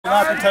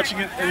Not be touching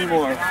it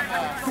anymore.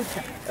 At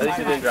least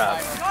it didn't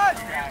drop.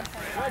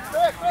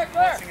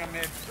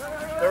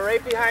 They're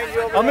right behind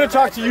you. I'm going to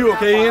talk to you,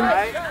 okay, Ian?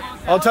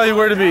 I'll tell you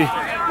where to be. You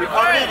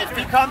come in. If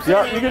he comes in,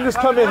 Yeah, you can just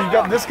come in. You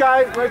got this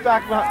guy right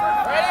back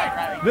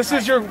behind. This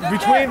is your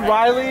between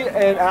Riley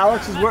and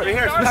Alex is where.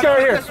 This guy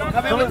right here.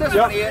 come in with this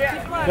one, Ian.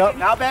 Yep.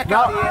 Now back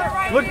out,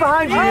 Ian. Look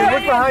behind you, Ian.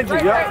 Look behind you.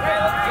 Yep.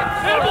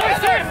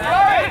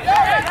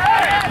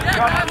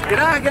 Get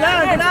on, get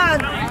on, get on.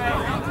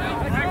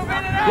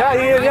 Yeah,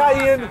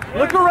 Ian.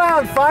 Look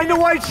around. Find a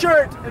white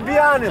shirt and be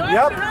on him.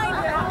 Yep.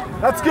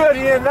 That's good,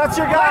 Ian. That's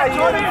your guy,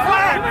 Ian.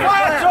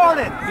 Flat on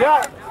it.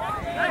 Yeah.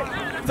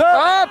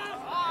 Up!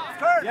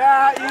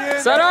 Yeah,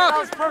 Ian. Set up. That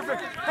was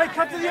perfect. Hey,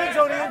 cut to the end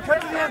zone, Ian.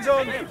 Cut to the end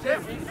zone.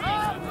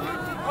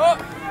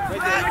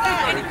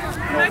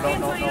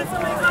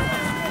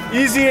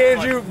 Easy,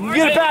 Andrew. You can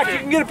get it back. You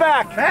can get it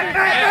back.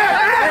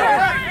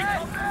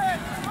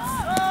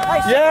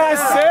 Yes,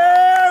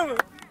 Sam.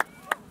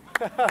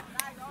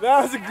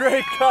 That was a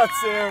great cut,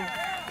 Sam.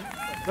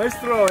 Nice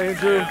throw,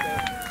 Andrew. It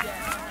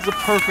was a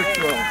perfect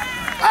throw.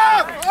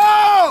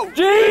 Oh!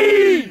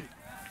 G!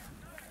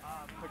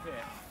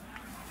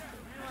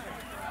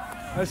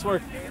 Nice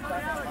work.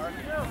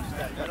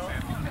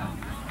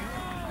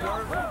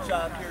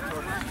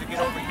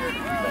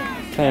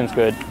 Sam's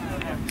good.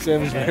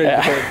 Sam's very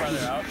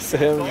good.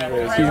 Sam's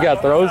very good. He's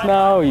got throws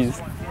now.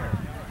 He's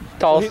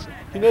tall.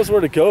 He knows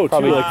where to go, too.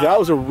 Probably. Like, that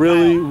was a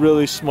really,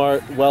 really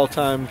smart,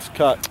 well-timed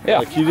cut. Yeah.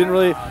 Like, he didn't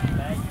really...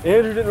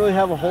 Andrew didn't really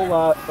have a whole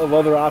lot of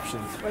other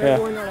options. Are you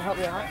going on to help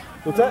me out?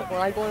 What's that?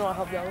 When I go in, I'll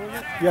help you out a little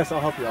bit? Yes, I'll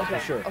help you out for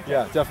sure. Okay.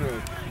 Yeah,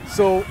 definitely.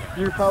 So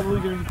you're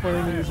probably going to be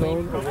playing in your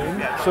zone or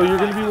wing. So you're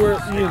going to be where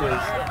Ian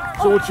is.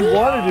 So what you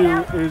want to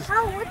do is...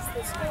 What's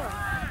the score?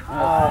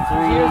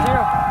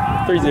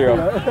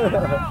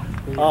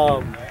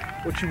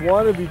 3-0. What you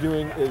want to be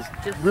doing is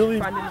Just really...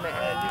 finding the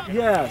end.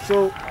 Yeah,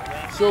 so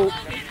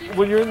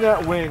when you're in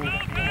that wing,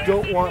 you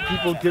don't want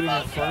people getting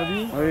in front of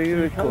you. Are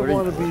you You kind of recording?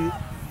 want to be...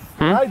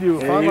 I do.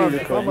 If I'm on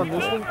this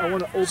one, I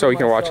want to open So we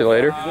can watch it myself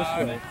later? up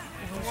this way,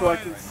 so I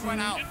can see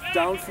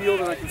downfield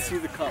and I can see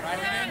the cup.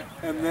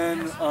 And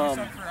then,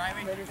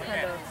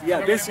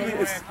 yeah, basically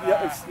it's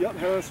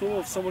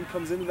if someone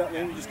comes into that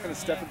lane, you just kind of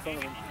step in front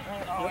of them.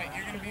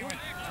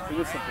 It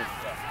is simple.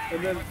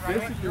 And then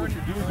basically what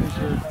you're doing is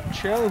you're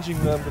challenging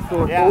them to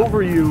throw it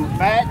over you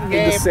Matt and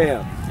into Gabe,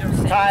 Sam.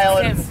 Kyle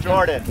and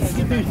Jordan.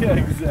 Yeah,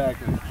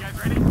 exactly.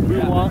 We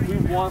want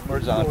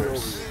Where's the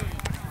Anders?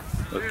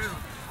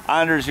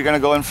 Anders, you're going to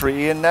go in for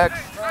Ian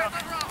next?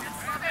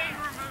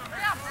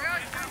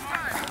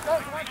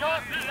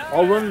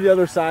 I'll run to the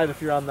other side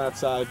if you're on that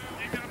side.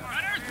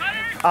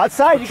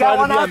 Outside, you got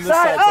one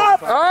outside.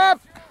 Up!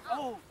 Up!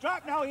 Oh,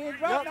 drop now, Ian.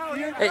 Drop now,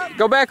 Ian. Hey,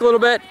 go back a little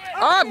bit.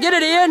 Up! Get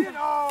it, Ian!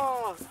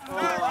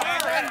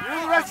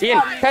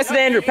 Ian, pass it to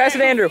Andrew. Pass it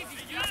to Andrew.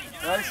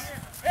 Nice.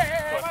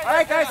 All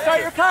right, guys,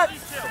 start your cuts.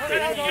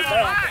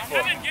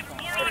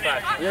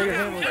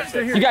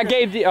 You got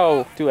Gabe.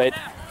 Oh, too late.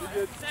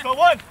 Go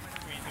 1, 2.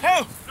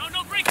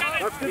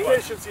 That's good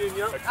patience, Ian.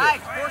 Yep.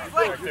 Nice, fourth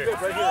play.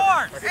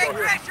 Hey,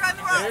 pressure on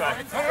the rock.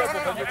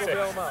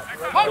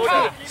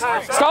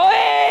 Stall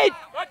it!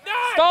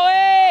 Stall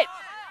it!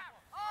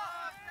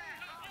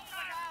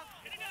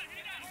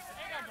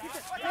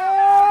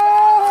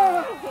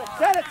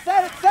 Set it,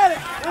 set it, set it.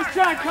 Let's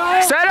try,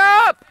 Kyle. Set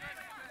up!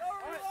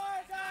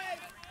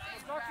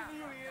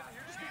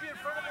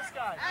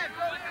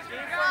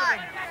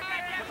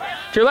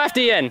 To your left,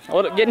 Ian.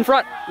 Get in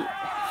front.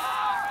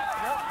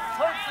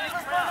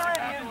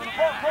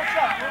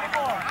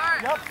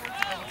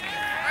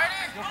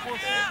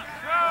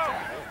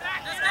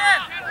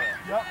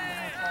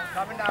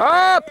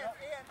 Up!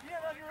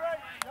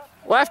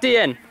 Left,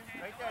 Ian.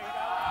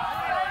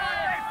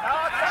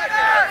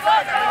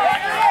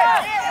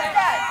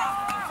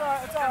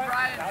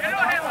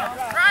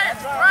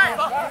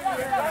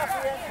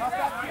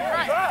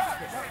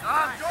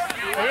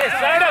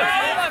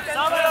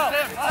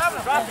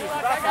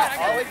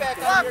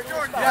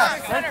 Yeah,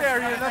 right there,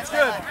 Ian. That's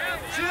good.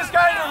 See this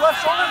guy in your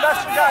left shoulder?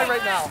 That's your guy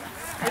right now.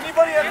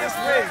 Anybody on this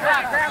wing?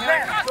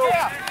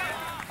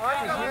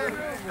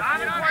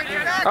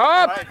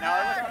 Up!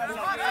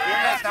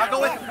 Now go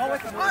with him. Go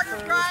with him.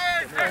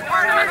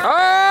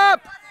 Up!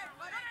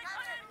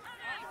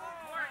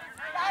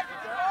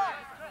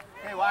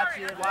 Hey, watch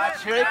Ian.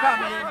 Watch. Here they come,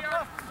 Ian.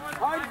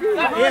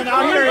 Ian,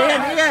 out here,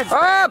 Ian.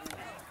 Up!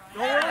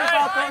 Don't worry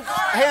about those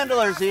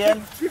handlers, Ian.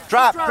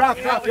 Drop, drop,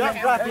 drop, Ian.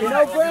 Drop, Ian.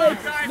 No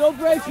breaks. No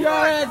breaks,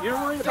 Jared. You're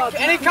worried about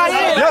any cut,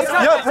 Ian.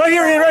 Yep, right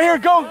here, Ian. Right here.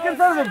 Go. Get in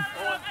front of him.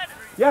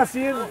 Yes,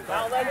 Ian.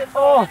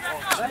 Oh.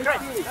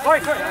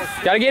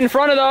 Gotta get in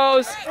front of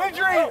those.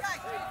 Injury. You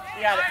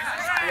got it.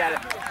 You got it.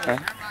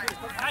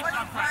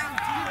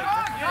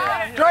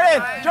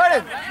 Jordan,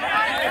 Jordan.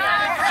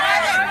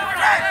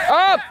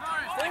 Up!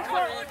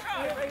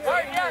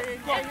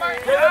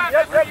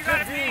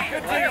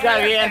 Good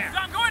job, Ian.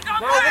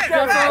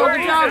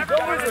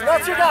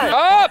 That's your guy.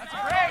 Up!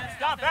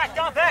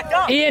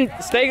 Back. Ian,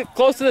 stay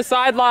close to the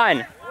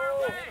sideline.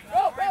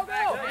 Go.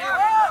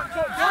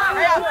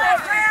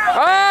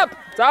 Up!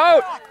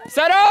 Out!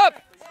 Set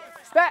up!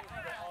 Step!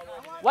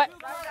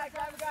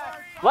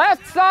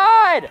 Left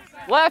side!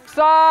 Left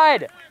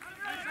side!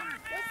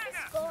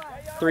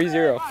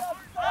 3-0.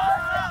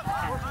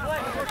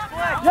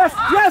 Yes,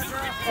 yes!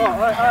 Oh, all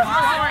right.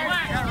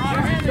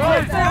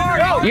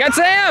 You got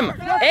Sam!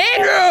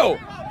 Andrew!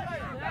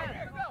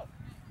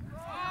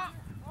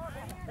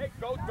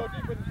 Go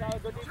deeper, Tyler.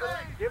 Go deeper.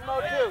 Give him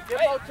 0-2. Give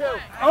him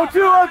 0-2.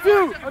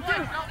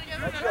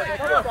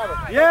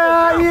 0-2.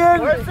 Yeah, Ian.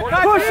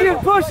 Push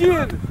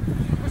Ian.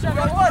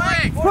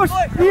 Push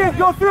Ian.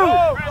 Go through.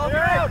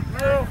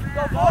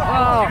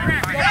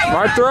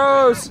 Smart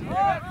throws.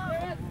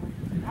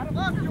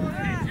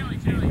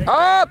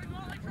 Up.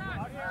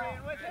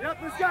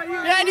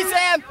 Behind you,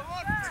 Sam.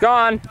 It's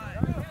gone.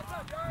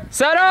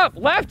 Set up.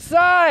 Left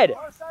side.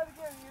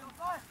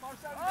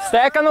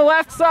 Stack on the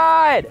left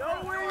side.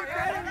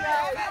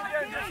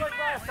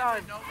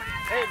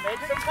 Hey, make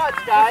some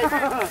cuts, guys.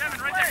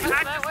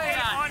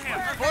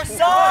 Push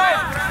side.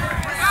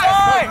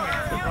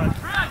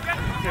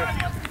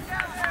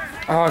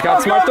 Oh,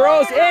 got smart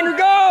throws. Andrew,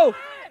 go.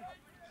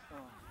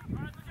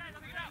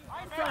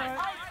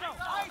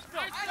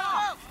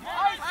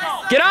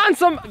 Get on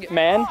some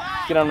man.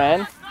 Get on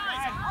man.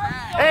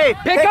 Hey,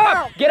 Pick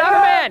up. Get on a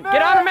man.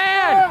 Get on a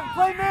man.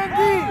 Play man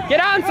D. Get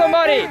on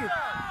somebody.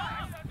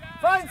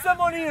 Find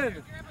someone,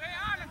 Ian.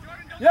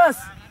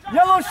 Yes.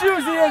 Yellow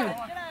shoes, Ian.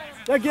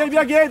 Yeah, Gabe.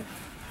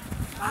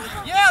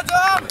 Yeah,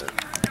 Dom.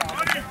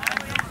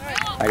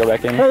 I go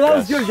back in. Hey, that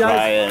was good,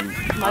 guys.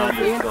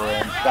 Ryan,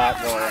 Scott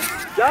going.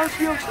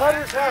 Downfield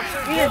cutters have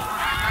Ian.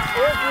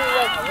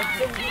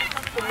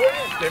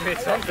 Give me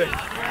something.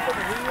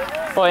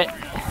 Point.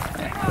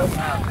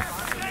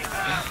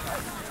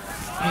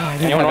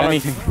 Anyone want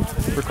anything?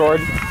 Record.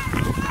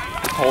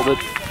 Hold it.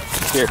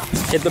 Here.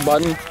 Hit the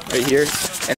button right here.